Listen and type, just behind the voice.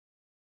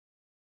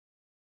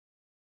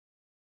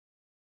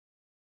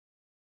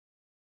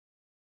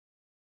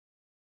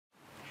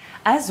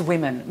As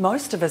women,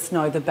 most of us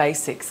know the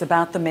basics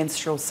about the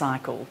menstrual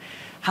cycle.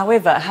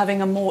 However, having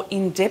a more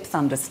in-depth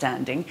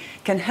understanding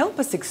can help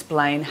us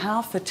explain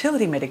how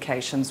fertility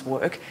medications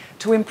work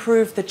to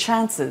improve the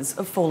chances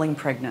of falling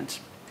pregnant.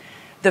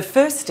 The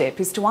first step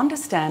is to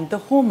understand the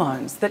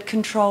hormones that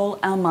control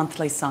our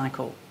monthly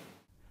cycle.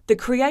 The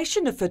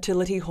creation of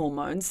fertility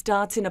hormones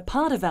starts in a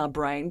part of our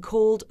brain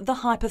called the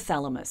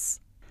hypothalamus.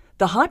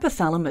 The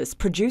hypothalamus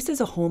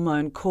produces a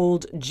hormone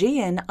called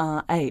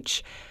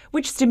GnRH,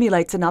 which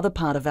stimulates another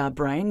part of our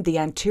brain, the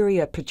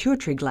anterior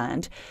pituitary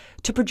gland,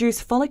 to produce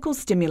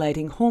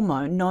follicle-stimulating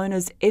hormone known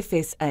as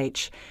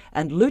FSH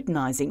and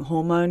luteinizing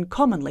hormone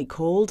commonly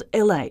called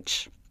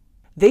LH.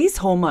 These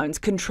hormones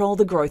control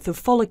the growth of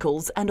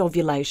follicles and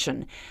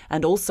ovulation,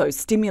 and also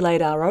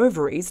stimulate our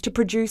ovaries to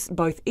produce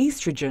both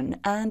estrogen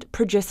and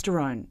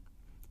progesterone.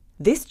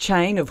 This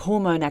chain of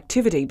hormone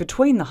activity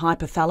between the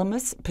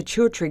hypothalamus,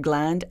 pituitary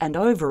gland and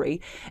ovary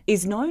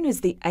is known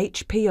as the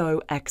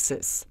HPO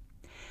axis.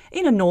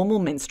 In a normal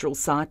menstrual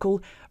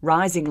cycle,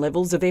 rising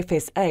levels of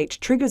FSH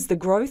triggers the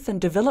growth and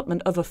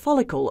development of a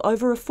follicle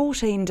over a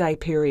 14-day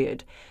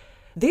period.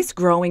 This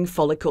growing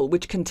follicle,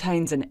 which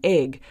contains an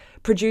egg,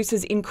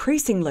 produces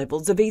increasing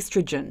levels of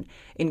estrogen,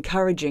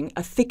 encouraging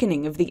a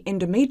thickening of the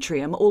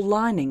endometrium or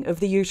lining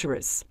of the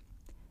uterus.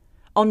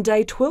 On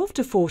day 12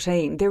 to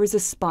 14, there is a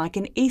spike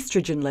in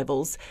estrogen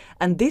levels,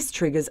 and this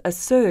triggers a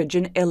surge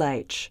in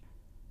LH.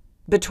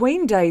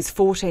 Between days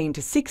 14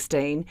 to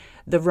 16,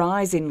 the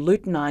rise in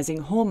luteinizing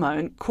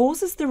hormone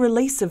causes the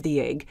release of the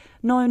egg,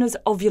 known as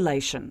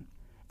ovulation.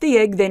 The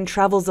egg then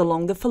travels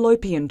along the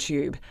fallopian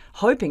tube,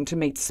 hoping to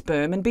meet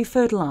sperm and be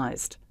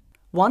fertilized.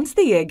 Once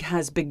the egg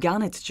has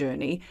begun its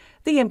journey,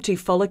 the empty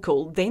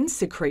follicle then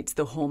secretes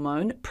the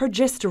hormone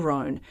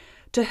progesterone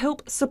to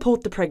help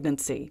support the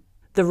pregnancy.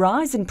 The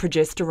rise in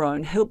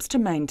progesterone helps to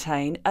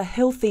maintain a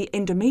healthy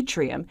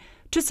endometrium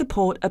to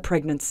support a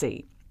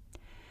pregnancy.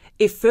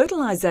 If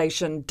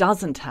fertilization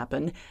doesn't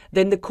happen,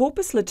 then the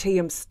corpus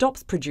luteum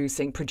stops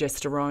producing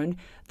progesterone,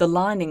 the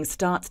lining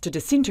starts to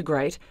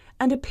disintegrate,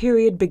 and a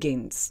period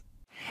begins.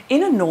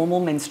 In a normal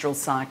menstrual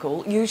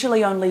cycle,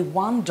 usually only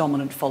one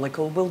dominant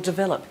follicle will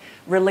develop,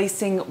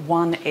 releasing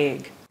one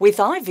egg. With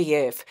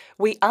IVF,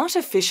 we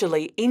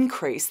artificially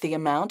increase the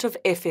amount of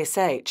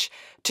FSH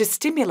to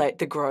stimulate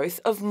the growth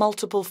of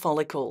multiple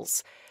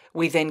follicles.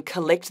 We then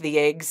collect the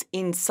eggs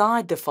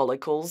inside the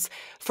follicles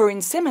for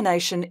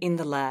insemination in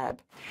the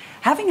lab.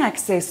 Having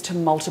access to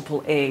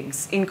multiple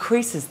eggs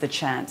increases the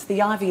chance the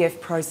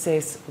IVF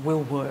process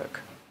will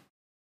work.